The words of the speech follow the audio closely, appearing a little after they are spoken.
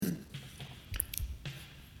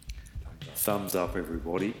thumbs up,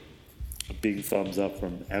 everybody. A big thumbs up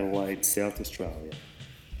from Adelaide, South Australia.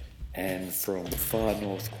 And from the far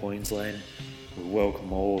north Queensland, we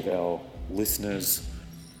welcome all of our listeners.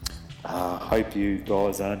 Hope you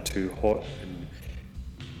guys aren't too hot,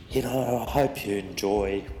 and I hope you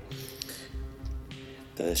enjoy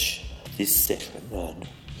this session and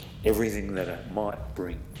everything that it might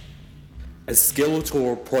bring. As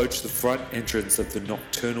Skeletor approached the front entrance of the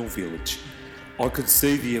nocturnal village, I could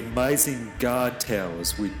see the amazing guard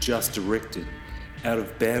towers we'd just erected out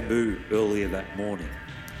of bamboo earlier that morning.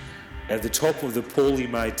 At the top of the poorly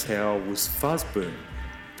made tower was Fuzzburn,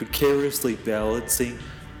 precariously balancing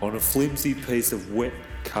on a flimsy piece of wet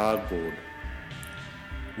cardboard.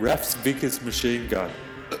 Raph's Vickers machine gun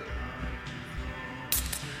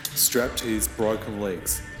strapped to his broken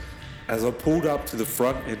legs. As I pulled up to the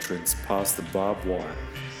front entrance past the barbed wire,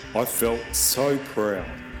 I felt so proud.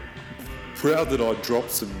 Proud that I dropped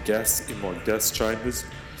some gas in my gas chambers.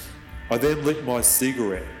 I then lit my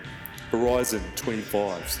cigarette, Horizon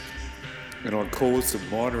 25s, and I caused a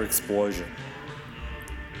minor explosion.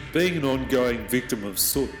 Being an ongoing victim of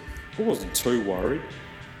soot, I wasn't too worried.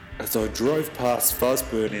 As I drove past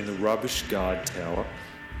Fuzzburn in the rubbish guard tower,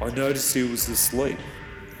 I noticed he was asleep.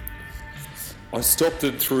 I stopped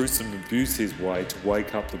and threw some abuse his way to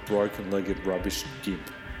wake up the broken-legged rubbish gimp.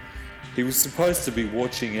 He was supposed to be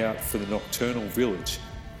watching out for the nocturnal village,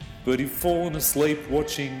 but he'd fallen asleep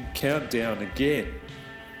watching Countdown again.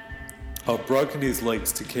 I'd broken his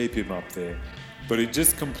legs to keep him up there, but he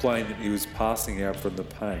just complained that he was passing out from the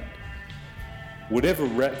pain. Whatever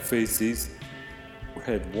rat feces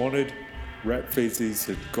had wanted, rat feces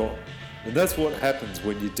had got. And that's what happens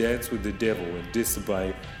when you dance with the devil and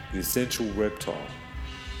disobey the essential reptile,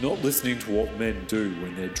 not listening to what men do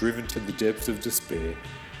when they're driven to the depths of despair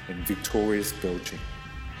and victorious belching.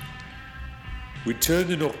 We turned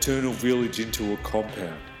the nocturnal village into a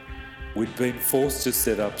compound. We'd been forced to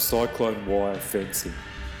set up cyclone wire fencing,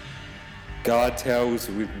 guard towers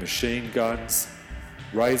with machine guns,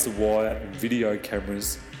 razor wire and video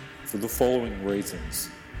cameras for the following reasons,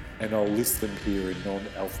 and I'll list them here in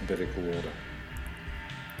non-alphabetical order.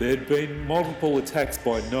 There had been multiple attacks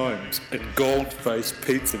by gnomes and gold-faced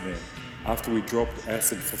pizza men after we dropped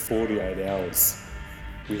acid for 48 hours.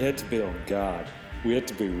 We had to be on guard. We had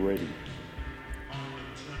to be ready.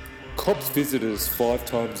 Cops visited us 5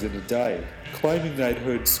 times in a day, claiming they'd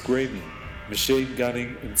heard screaming, machine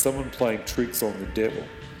gunning, and someone playing tricks on the devil.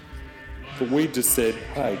 But we just said,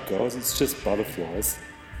 "Hey guys, it's just butterflies,"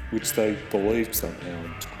 which they believed somehow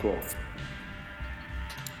and took off.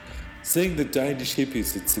 Seeing the Danish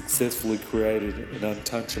hippies had successfully created an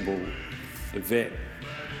untouchable event,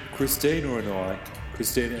 Christina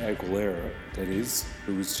Aguilera, that is,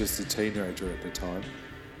 who was just a teenager at the time,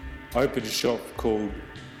 opened a shop called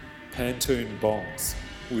Pantene Bongs.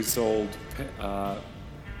 We sold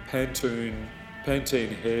Pantene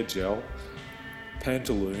hair gel,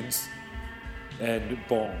 pantaloons, and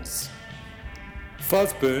bongs.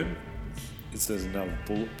 Fuzzburn, this is another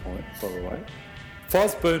bullet point by the way,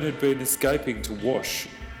 Fuzzburn had been escaping to wash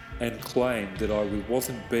and claimed that I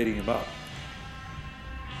wasn't beating him up.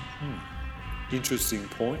 Interesting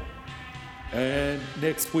point. And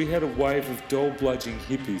next we had a wave of doll-bludging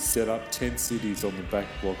hippies set up tent cities on the back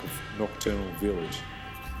block of Nocturnal Village.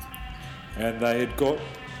 And they had got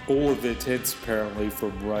all of their tents apparently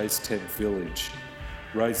from Ray's Tent Village.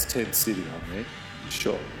 Ray's Tent City,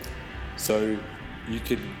 shop. So you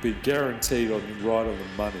can be guaranteed right on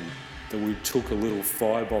the money that we took a little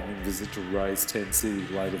firebombing visit to Ray's Tent City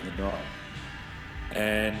late in the night.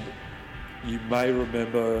 And you may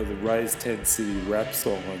remember the Ray's Tent City rap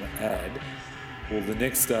song on the ad. Well, the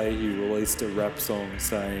next day he released a rap song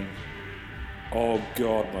saying, "Oh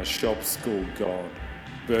God, my shop's all gone,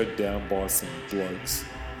 burnt down by some blokes,"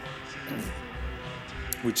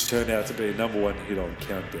 which turned out to be a #1 hit on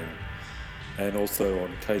Countdown and also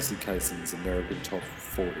on Casey Kasem's American Top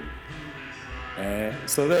 40. And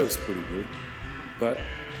so that was pretty good. But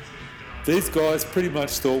these guys pretty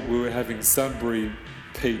much thought we were having Sunbury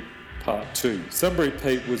Pete Part 2. Sunbury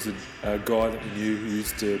Pete was a guy that we knew who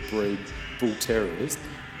used to breed bull terriers,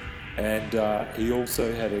 and he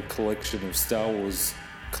also had a collection of Star Wars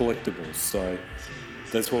collectibles, so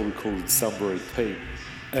that's why we called it Sunbury Pete.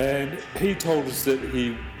 And he told us that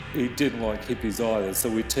he didn't like hippies either, so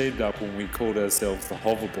we teamed up and we called ourselves the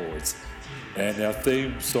Hover Boys. And our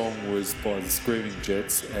theme song was by the Screaming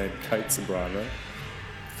Jets and Kate Sobrano,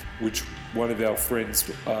 which one of our friends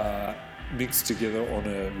mixed together on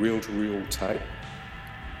a reel-to-reel tape.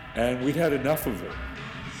 And we'd had enough of it.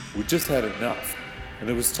 We just had enough. And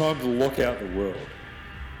it was time to lock out the world.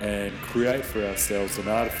 and create for ourselves an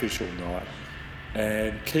artificial night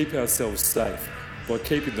and keep ourselves safe by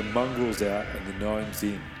keeping the mongrels out and the gnomes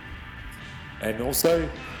in. And also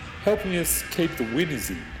helping us keep the winners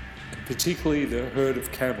in, and particularly the herd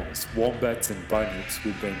of camels, wombats and bunyips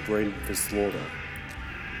we've been breeding for slaughter.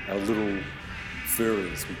 Our little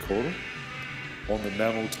furries, we call them, on the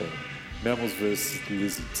mammal team. Mammals versus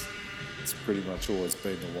lizards. It's pretty much always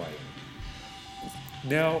been the way.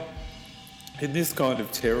 Now, in this kind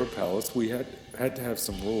of terror palace, we had to have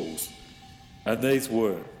some rules. And these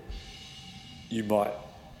were, you might,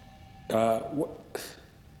 what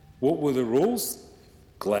were the rules?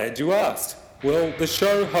 Glad you asked. Well, the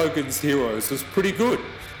show Hogan's Heroes was pretty good,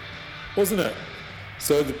 wasn't it?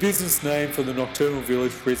 So the business name for the Nocturnal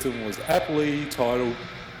Village prison was aptly titled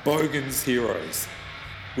Bogan's Heroes.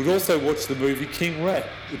 We'd also watched the movie King Rat,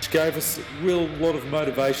 which gave us a real lot of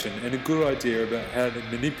motivation and a good idea about how to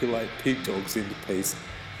manipulate pig dogs into peace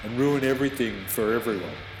and ruin everything for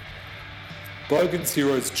everyone. Bogan's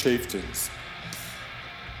Heroes Chieftains.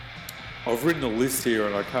 I've written a list here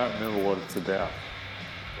and I can't remember what it's about.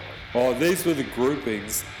 Oh, these were the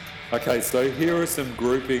groupings. Okay, so here are some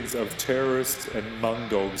groupings of terrorists and mung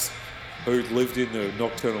dogs who lived in the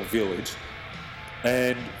Nocturnal Village.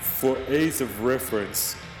 And for ease of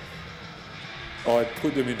reference, I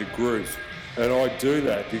put them into groups. And I do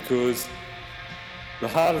that because the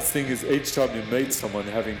hardest thing is each time you meet someone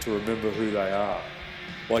having to remember who they are.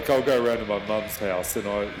 Like I'll go around to my mum's house and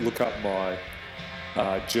I look up my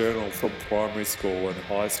journal from primary school and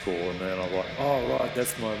high school, and then I'm like, oh right,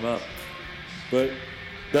 that's my mum. But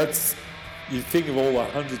that's, you think of all the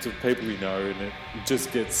hundreds of people you know and it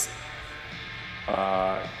just gets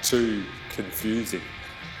too confusing.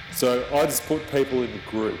 So I just put people into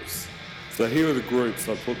groups. So here are the groups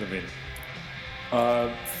I put them in.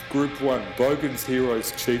 Group 1, Bogan's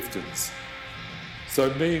Heroes Chieftains.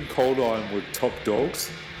 So me and Cold Iron were top dogs,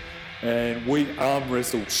 and we arm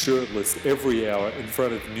wrestled shirtless every hour in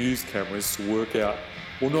front of news cameras to work out,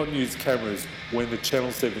 well, not news cameras, when the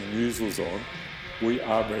Channel 7 news was on, we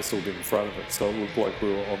arm wrestled in front of it so it looked like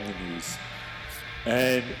we were on the news.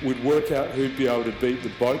 And we'd work out who'd be able to beat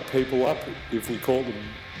the boat people up if we caught them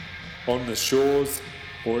on the shores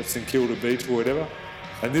or at St Kilda Beach or whatever.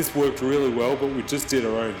 And this worked really well, but we just did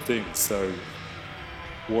our own thing, so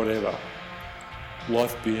whatever.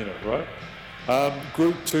 Life be in it, right?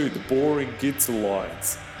 Group 2, the Boring Gits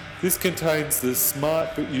Alliance. This contains the smart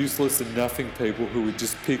but useless and nothing people who would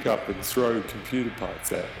just pick up and throw computer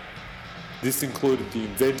parts at. This included the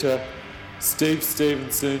inventor, Steve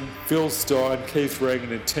Stevenson, Phil Stein, Keith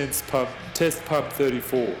Reagan and Test Pump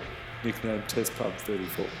 34, nicknamed Test Pump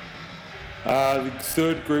 34. The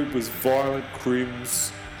third group was Violent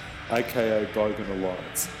Crims, aka Bogan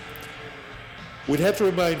Alliance. We'd have to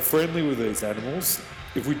remain friendly with these animals.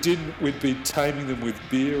 If we didn't, we'd be taming them with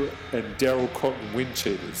beer and Daryl Cotton wind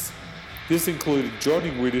cheaters. This included Johnny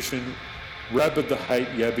Widdersham, Rabbit the Hate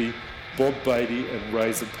Yabby, Bob Beatty and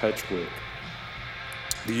Razor Patchwork.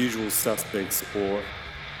 The usual suspects or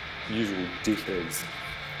usual dickheads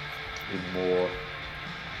in more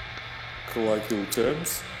colloquial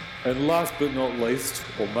terms. And last but not least,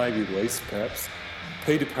 or maybe least perhaps,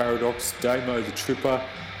 Peter Paradox, Damo the Tripper,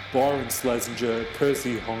 Byron Slazenger,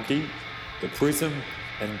 Percy Honky, The Prism,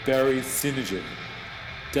 and Barry Synergen.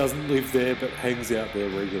 Doesn't live there but hangs out there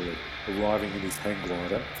regularly, arriving in his hang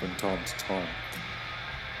glider from time to time.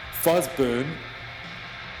 Fuzzburn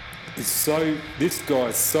is this guy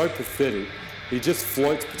is so pathetic, he just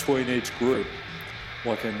floats between each group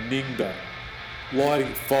like a ningbat,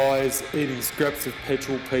 lighting fires, eating scraps of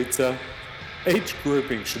petrol pizza. Each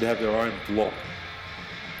grouping should have their own block,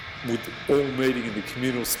 with all meeting in the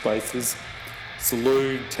communal spaces,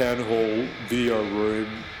 saloon, town hall, video room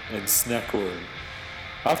and snack room.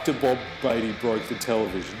 After Bob Beatty broke the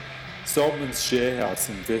television, Saltman's sharehouse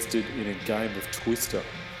invested in a game of Twister.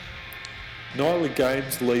 Nightly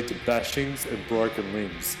games lead to bashings and broken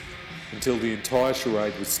limbs, until the entire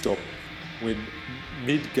charade was stopped when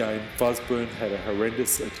mid-game Fuzzburn had a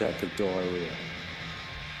horrendous attack of diarrhea.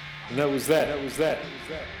 And that was that.